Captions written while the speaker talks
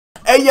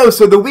Hey yo,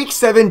 so the week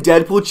 7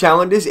 Deadpool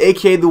challenges,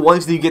 aka the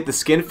ones that you get the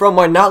skin from,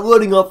 are not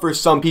loading up for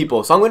some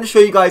people. So I'm going to show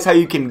you guys how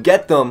you can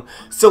get them,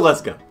 so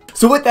let's go.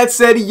 So with that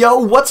said, yo,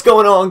 what's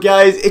going on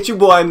guys? It's your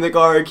boy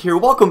imnickarg here.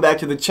 Welcome back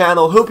to the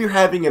channel. Hope you're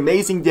having an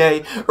amazing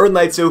day or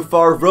night so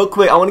far. Real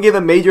quick, I want to give a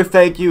major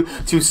thank you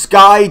to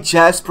Sky,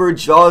 Jasper,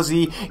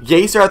 Jawzy,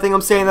 Gazer, I think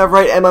I'm saying that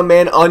right, and my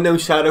man Unknown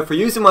Shadow for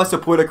using my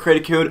supporter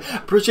credit code.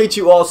 Appreciate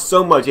you all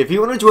so much. If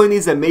you want to join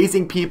these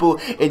amazing people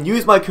and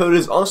use my code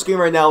is on screen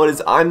right now, it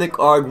is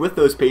imnickarg with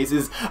those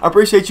spaces. I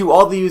appreciate you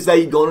all the use that.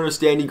 You don't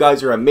understand. You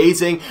guys are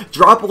amazing.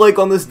 Drop a like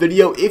on this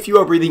video if you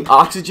are breathing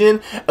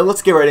oxygen, and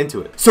let's get right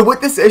into it. So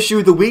with this issue,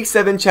 the week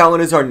 7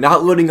 challenges are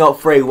not loading up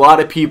for a lot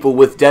of people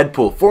with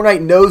Deadpool.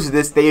 Fortnite knows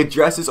this. They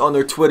addressed this on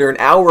their Twitter an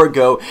hour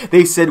ago.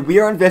 They said, we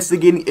are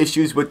investigating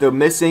issues with the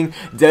missing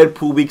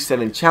Deadpool week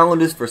 7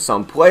 challenges for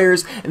some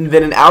players. And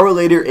then an hour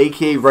later,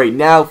 aka right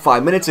now,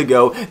 5 minutes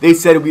ago, they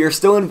said, we are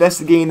still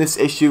investigating this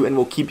issue and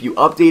will keep you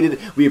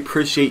updated. We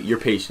appreciate your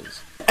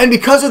patience. And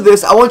because of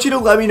this, I want you to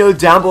let me know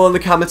down below in the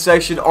comment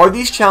section, are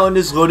these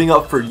challenges loading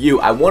up for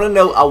you? I want to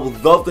know, I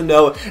would love to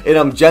know, and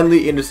I'm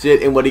genuinely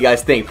interested in what you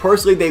guys think.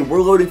 Personally, they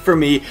were loading for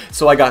me,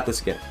 so I got the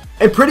skin.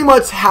 And pretty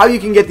much how you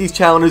can get these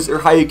challenges or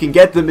how you can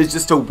get them is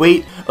just to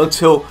wait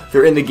until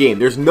they're in the game.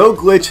 There's no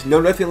glitch,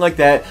 no nothing like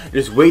that.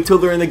 Just wait till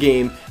they're in the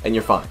game and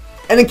you're fine.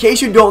 And in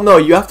case you don't know,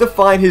 you have to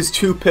find his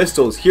 2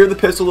 pistols. Here are the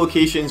pistol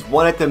locations,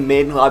 one at the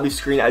main lobby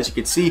screen, as you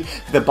can see,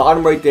 at the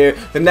bottom right there.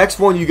 The next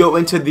one, you go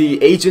into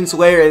the agent's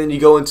lair, and then you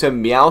go into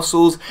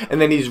Meowscles, and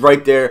then he's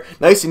right there.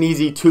 Nice and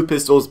easy, 2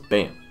 pistols,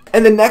 bam.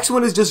 And the next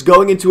one is just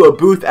going into a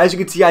booth. As you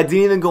can see, I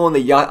didn't even go on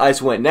the yacht, I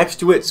just went next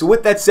to it. So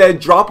with that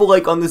said, drop a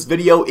like on this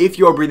video if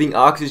you are breathing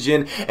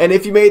oxygen. And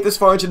if you made it this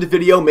far into the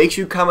video, make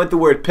sure you comment the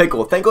word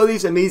pickle. Thank all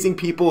these amazing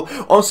people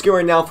on screen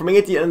right now for making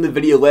it to the end of the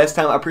video last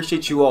time. I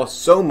appreciate you all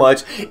so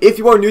much. If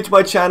you are new to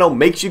my channel,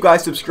 make sure you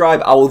guys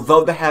subscribe. I would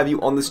love to have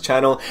you on this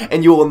channel,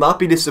 and you will not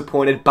be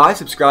disappointed by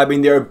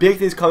subscribing. There are big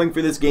things coming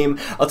for this game.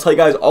 I'll tell you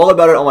guys all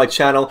about it on my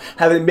channel.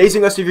 Have an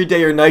amazing rest of your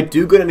day or night.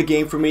 Do good in the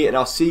game for me, and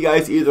I'll see you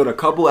guys either in a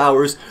couple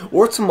hours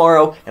or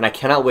tomorrow, and I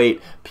cannot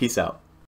wait. Peace out.